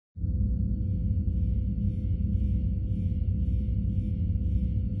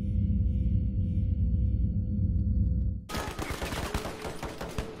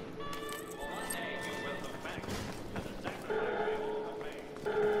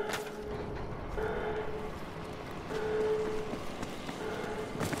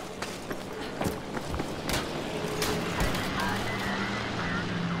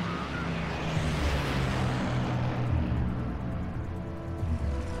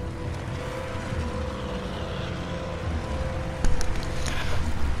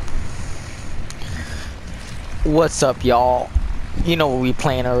What's up, y'all? You know what we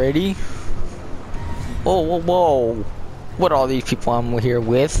playing already. Whoa, whoa, whoa. What are all these people I'm here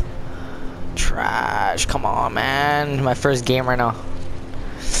with? Trash. Come on, man. My first game right now.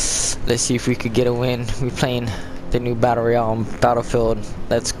 Let's see if we could get a win. We playing the new Battle Royale on Battlefield.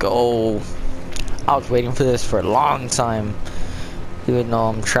 Let's go. I was waiting for this for a long time. Even though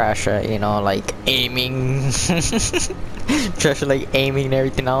I'm trash at, you know, like aiming. Trash at like aiming and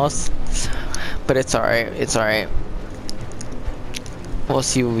everything else. But it's alright. It's alright. We'll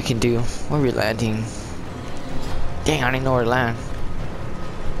see what we can do. Where are we landing? Dang, I don't even know where to land.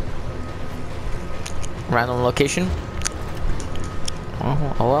 Random location?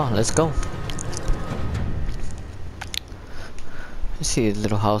 Oh well, let's go. Let's see the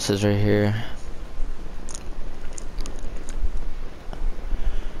little houses right here.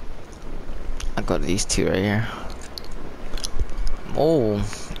 I'll go to these two right here. Oh,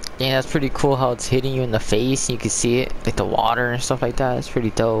 yeah, that's pretty cool how it's hitting you in the face. You can see it, like the water and stuff like that. It's pretty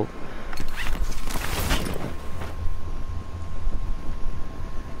dope.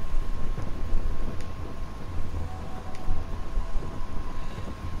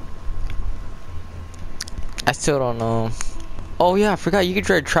 I still don't know. Oh yeah, I forgot you can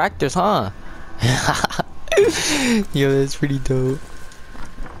drive tractors, huh? Yo, that's pretty dope.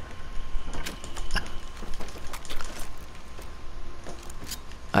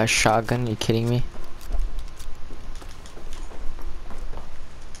 A shotgun? You kidding me?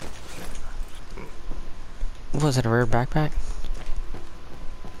 Was it a rare backpack?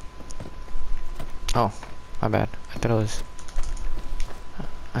 Oh, my bad. I thought it was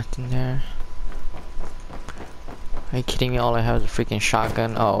nothing there. Are you kidding me? All I have is a freaking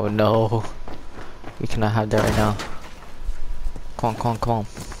shotgun. Oh no, we cannot have that right now. Come on, come on, come on.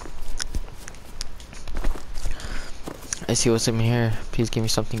 I see what's in here. Please give me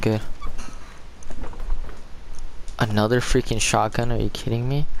something good. Another freaking shotgun? Are you kidding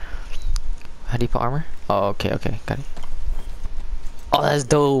me? How do you put armor? Oh, okay, okay, got it. Oh, that's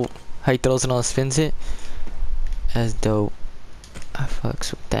dope. How he throws it on, spins it. That's dope. I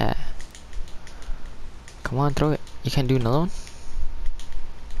fucks with that. Come on, throw it. You can't do another one?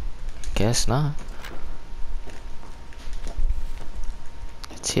 Guess not.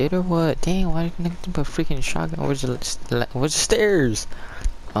 That's it or what? Dang, why didn't I put a freaking shotgun? Where's the stairs?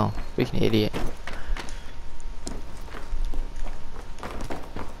 Oh, freaking idiot.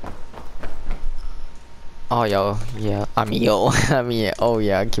 Oh, yo, yeah. I mean, yo. I mean, yeah. Oh,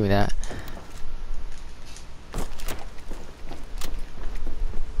 yeah, give me that.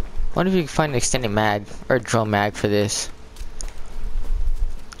 Wonder if you can find an extended mag or drum mag for this.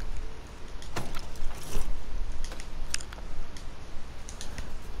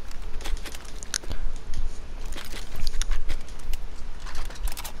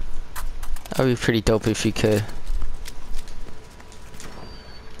 That would be pretty dope if you could.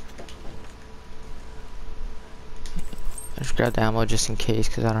 Just grab the ammo just in case,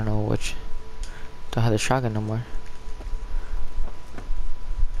 because I don't know which. Don't have the shotgun no more.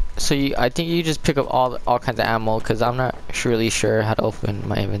 So I think you just pick up all kinds of ammo, because I'm not really sure how to open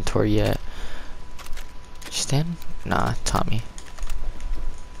my inventory yet. Stan? Nah, Tommy.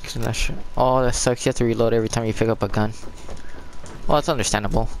 Cause I'm not sure. Oh, that sucks. You have to reload every time you pick up a gun. Well, that's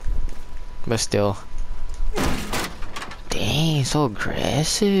understandable. But still. Dang, so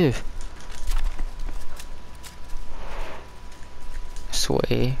aggressive.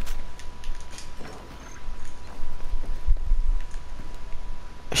 Sway.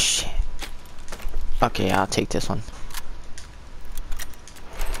 Shit. Okay, I'll take this one.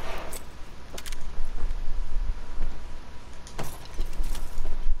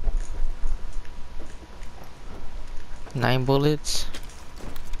 Nine bullets.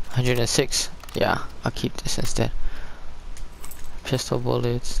 106. Yeah, I'll keep this instead. Pistol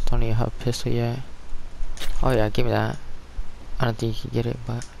bullets. Don't even have a pistol yet. Oh yeah, give me that. I don't think you can get it,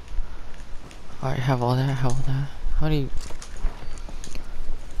 but alright, have all that, have all that. How do you...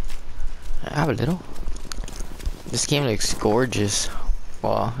 I have a little. This game looks gorgeous.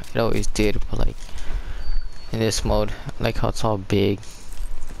 Well, it always did, but like in this mode, I like how it's all big.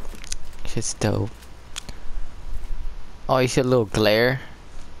 Shit's dope. Oh, you see a little glare?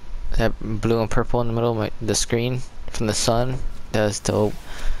 That blue and purple in the middle of the screen from the sun? That's dope.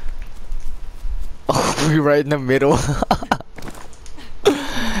 Oh, we're right in the middle.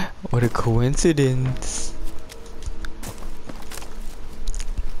 What a coincidence.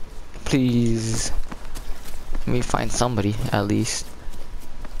 Please. Let me find somebody, at least.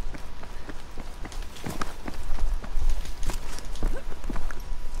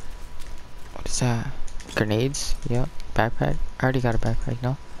 What is that? Grenades? Yep. Backpack? I already got a backpack,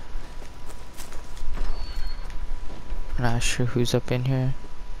 no? I'm not sure who's up in here.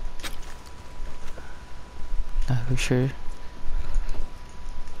 Not who sure.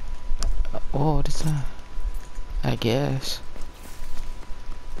 Oh, what is that? I guess.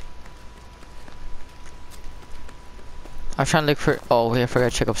 I'm trying to look for. Oh wait, I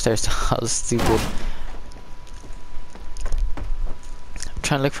forgot to check upstairs. I was stupid. I'm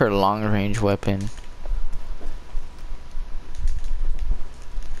trying to look for a long range weapon.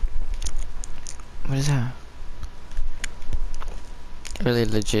 What is that? Really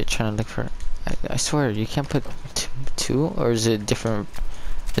legit trying to look for. I swear you can't put two, or is it a different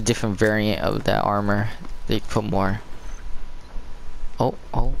variant of that armor? They put more. Oh,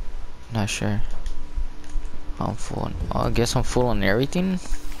 not sure. I'm full on, oh, I guess I'm full on everything?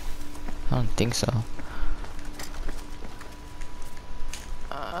 I don't think so.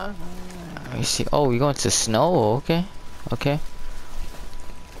 Let me see. Oh, we going to snow? Okay. Okay.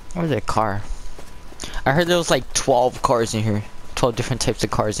 Where's that car? I heard there was like 12 cars in here. 12 different types of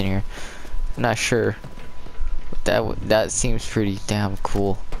cars in here. I'm not sure. But that seems pretty damn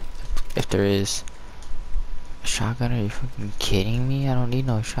cool. If there is. A shotgun? Are you fucking kidding me? I don't need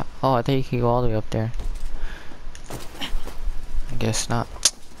no shot. Oh, I thought you could go all the way up there. I guess not.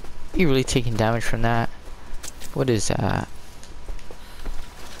 You really taking damage from that? What is that?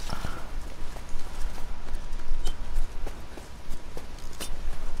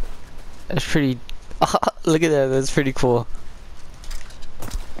 That's pretty. Look at that. That's pretty cool.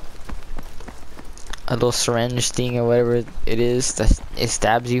 A little syringe thing or whatever it is that it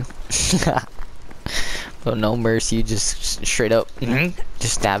stabs you. But no mercy, just straight up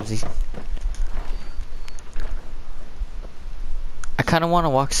just stabs you. I kind of want to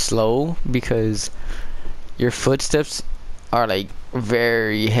walk slow because your footsteps are like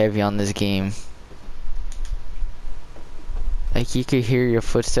very heavy on this game. Like you could hear your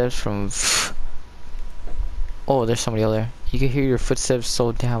footsteps from. Oh, there's somebody out there. You could hear your footsteps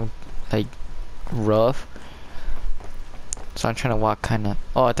so damn like rough. So I'm trying to walk kind of.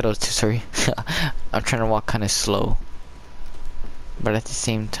 Oh, I thought I was too sorry. I'm trying to walk kind of slow, but at the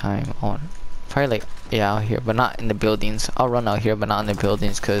same time, I want probably like out here, but not in the buildings. I'll run out here, but not in the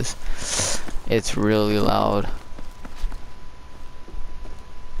buildings, cause it's really loud.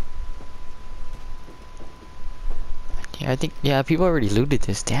 Yeah, I think people already looted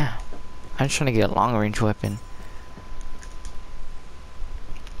this. Damn, I'm just trying to get a long range weapon.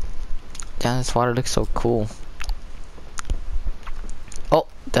 Damn, this water looks so cool. Oh,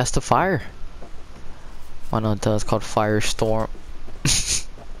 that's the fire. Oh no, it does. It's called Firestorm.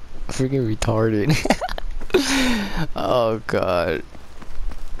 Freaking retarded. Oh god.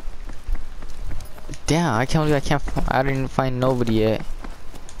 Damn, I can't believe I didn't find nobody yet.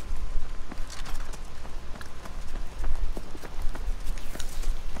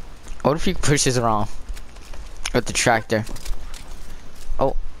 What if he pushes around with the tractor?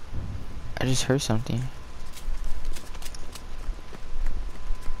 Oh, I just heard something.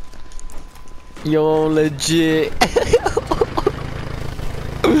 Yo, legit.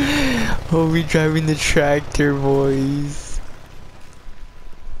 Oh, we driving the tractor, boys.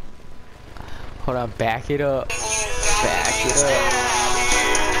 Hold on, back it up. Back it up.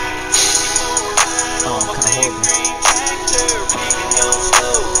 Oh, I'm kind of horrible.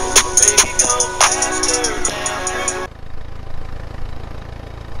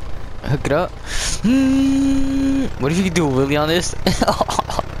 Hook it up. What if you could do a wheelie on this?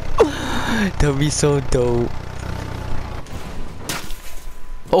 That'd be so dope.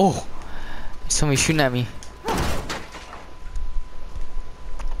 Oh, somebody shooting at me.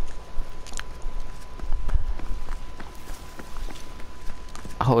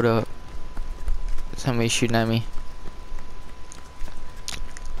 Hold up. Somebody shooting at me.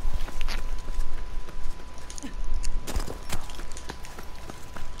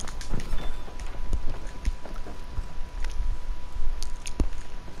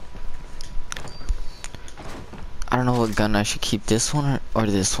 I don't know what gun I should keep. This one or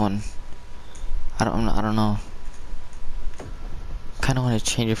this one. I don't know. Kind of want to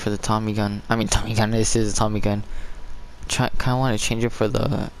change it for the Tommy gun. I mean Tommy gun. This is a Tommy gun. Kind of want to change it for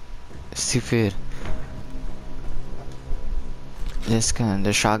the stupid. This gun,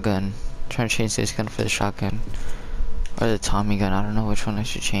 the shotgun. Trying to change this gun for the shotgun or the Tommy gun. I don't know which one I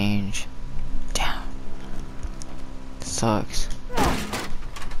should change. Damn. It sucks.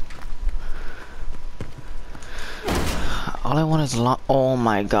 All I want is a long. Oh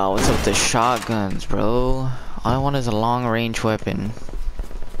my god, what's up with the shotguns, bro? All I want is a long range weapon.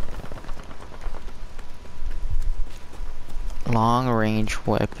 Long range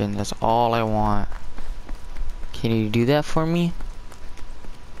weapon, that's all I want. Can you do that for me?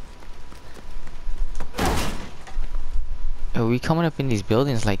 Are we coming up in these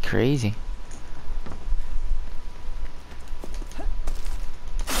buildings like crazy?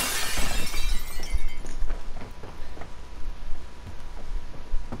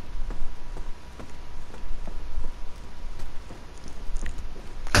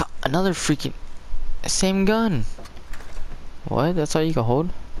 Another freaking same gun. What? That's all you can hold?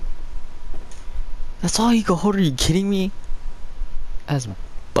 That's all you can hold? Are you kidding me? That's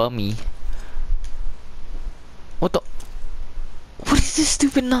bummy. What the? What is this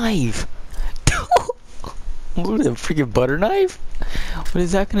stupid knife? What is a freaking butter knife? What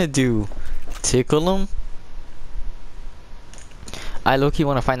is that gonna do? Tickle him? I low-key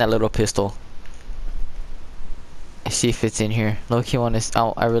want to find that little pistol. See if it's in here. Low-key want to.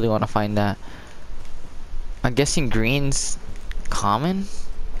 Oh, I really want to find that. I'm guessing green's common.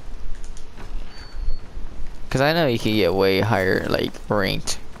 Cause I know you can get way higher, like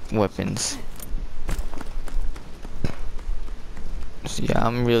ranked weapons. So yeah,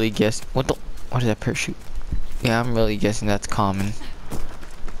 I'm really guessing. What the? What is that parachute? Yeah, I'm really guessing that's common.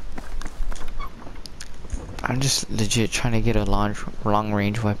 I'm just legit trying to get a long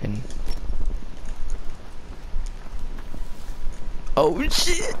range weapon. Oh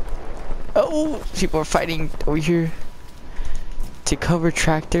shit! Oh, people are fighting over here to cover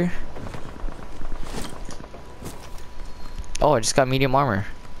tractor. Oh, I just got medium armor.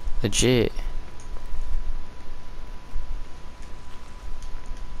 Legit.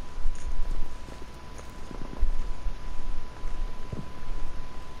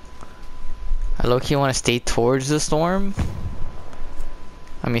 I low-key want to stay towards the storm.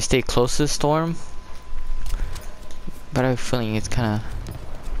 I mean, stay close to the storm. But I have a feeling it's kind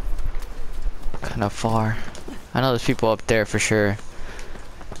of far. I know there's people up there for sure.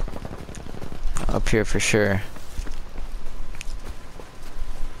 Up here for sure.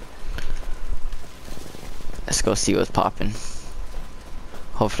 Let's go see what's popping.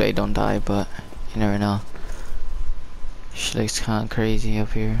 Hopefully I don't die, but you never know. She looks kind of crazy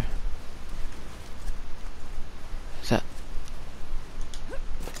up here. Is that?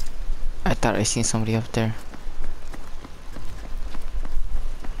 I thought I seen somebody up there.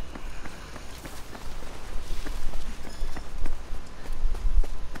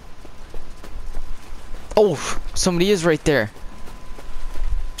 Oh, somebody is right there.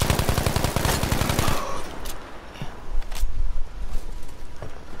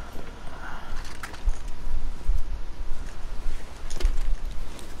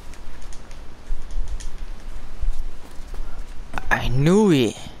 I knew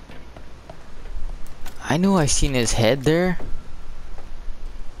it. I knew I seen his head there.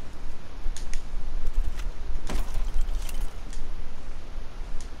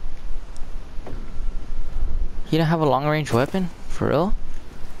 He don't have a long range weapon? For real?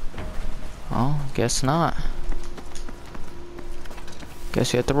 Oh, guess not.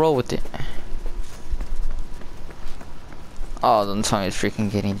 Guess we have to roll with it. Oh, the sun is freaking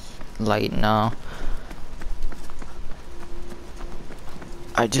getting light now.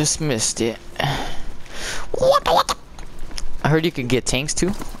 I just missed it. What the? I heard you could get tanks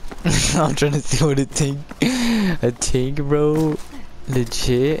too. I'm trying to see what a tank, bro.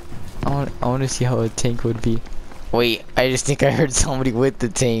 Legit. I want to see how a tank would be. Wait, I just think I heard somebody with the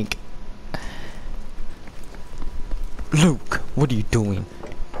tank. Luke, what are you doing?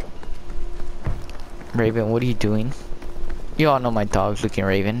 Raven, what are you doing? You all know my dog's looking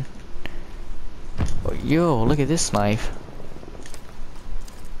Raven. Oh, yo, look at this knife.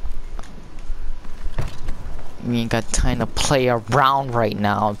 We ain't got time to play around right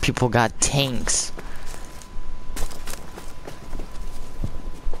now. People got tanks.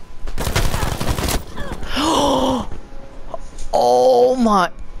 Oh my.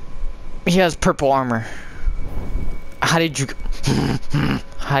 He has purple armor. How did you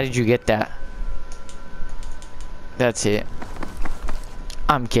get that? That's it.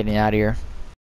 I'm getting out of here.